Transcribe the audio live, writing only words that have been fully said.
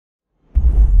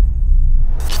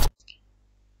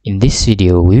In this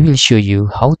video, we will show you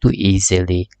how to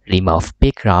easily remove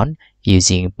background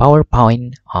using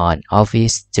PowerPoint on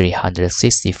Office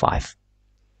 365.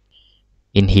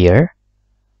 In here,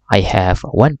 I have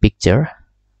one picture,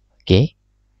 okay,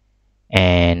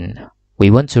 and we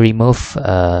want to remove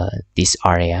this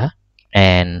area.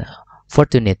 And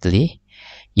fortunately,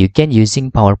 you can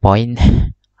using PowerPoint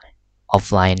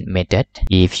offline method.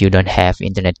 If you don't have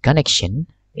internet connection,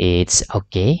 it's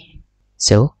okay.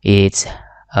 So it's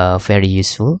very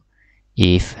useful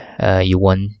if you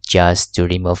want just to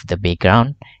remove the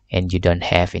background and you don't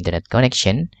have internet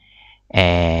connection.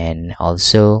 And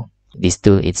also this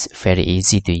tool is very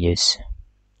easy to use.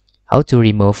 How to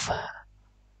remove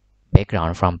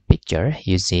background from picture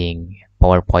using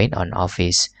PowerPoint on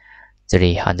Office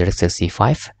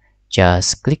 365?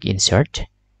 Just click insert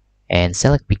and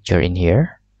select picture in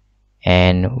here,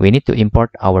 and we need to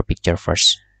import our picture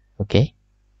first. Okay,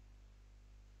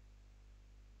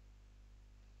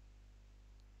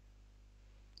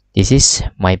 this is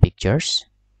my pictures.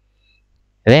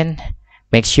 Then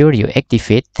make sure you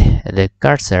activate the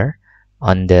cursor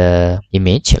on the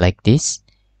image like this,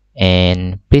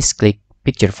 and please click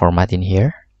picture format in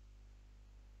here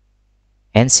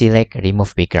and select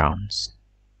remove backgrounds.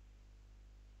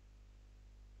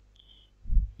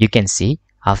 You can see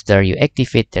after you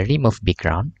activate the remove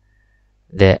background,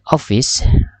 the Office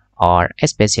or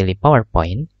especially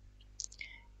PowerPoint,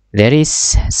 there is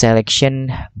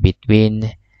selection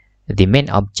between the main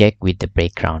object with the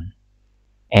background.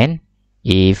 And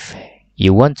if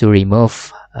you want to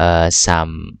remove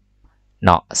some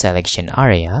not selection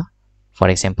area, for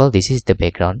example, this is the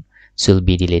background should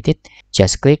be deleted,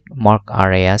 just click mark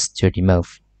areas to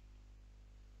remove.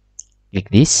 Click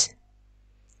this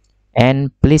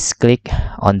and please click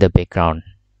on the background.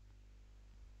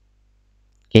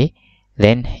 Okay,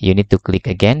 then you need to click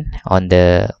again on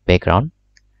the background,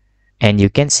 and you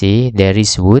can see there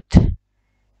is wood.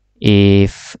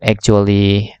 If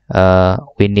actually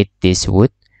we need this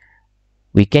wood,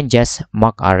 we can just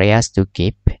mark areas to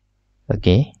keep.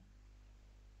 Okay,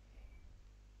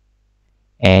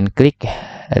 and click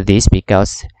this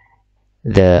because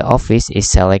the Office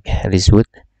is select this wood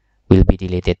will be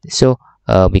deleted. So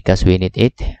because we need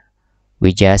it,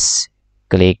 we just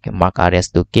click mark areas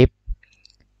to keep,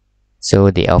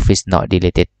 so the Office not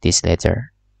deleted this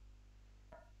letter.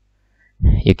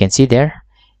 You can see there,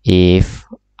 if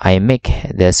I make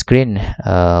the screen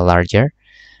larger,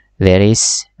 there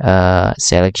is a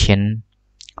selection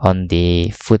on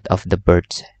the foot of the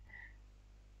bird.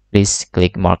 Please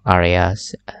click mark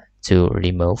areas to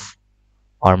remove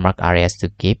or mark areas to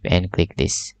keep and click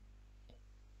this.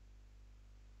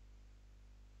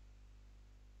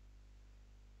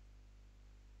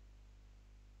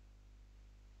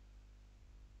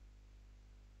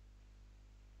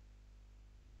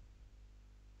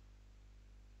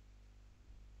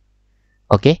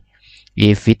 Okay,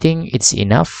 if we think it's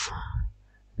enough,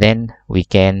 then we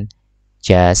can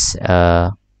just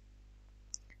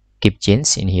keep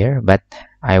change in here, but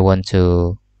I want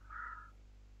to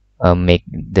make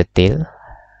the tail.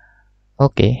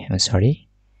 Okay, I'm sorry,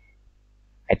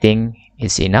 I think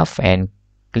it's enough, and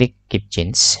click keep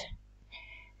change,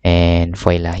 and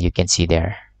voila, you can see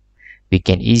there we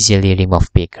can easily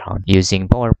remove background using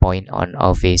PowerPoint on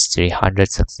Office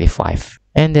 365.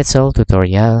 And that's all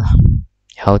tutorial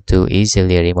how to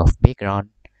easily remove background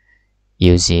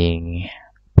using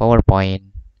PowerPoint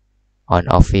on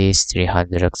Office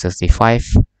 365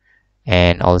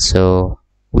 and also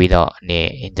without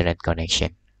any internet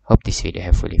connection. Hope this video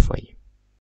helpful for you.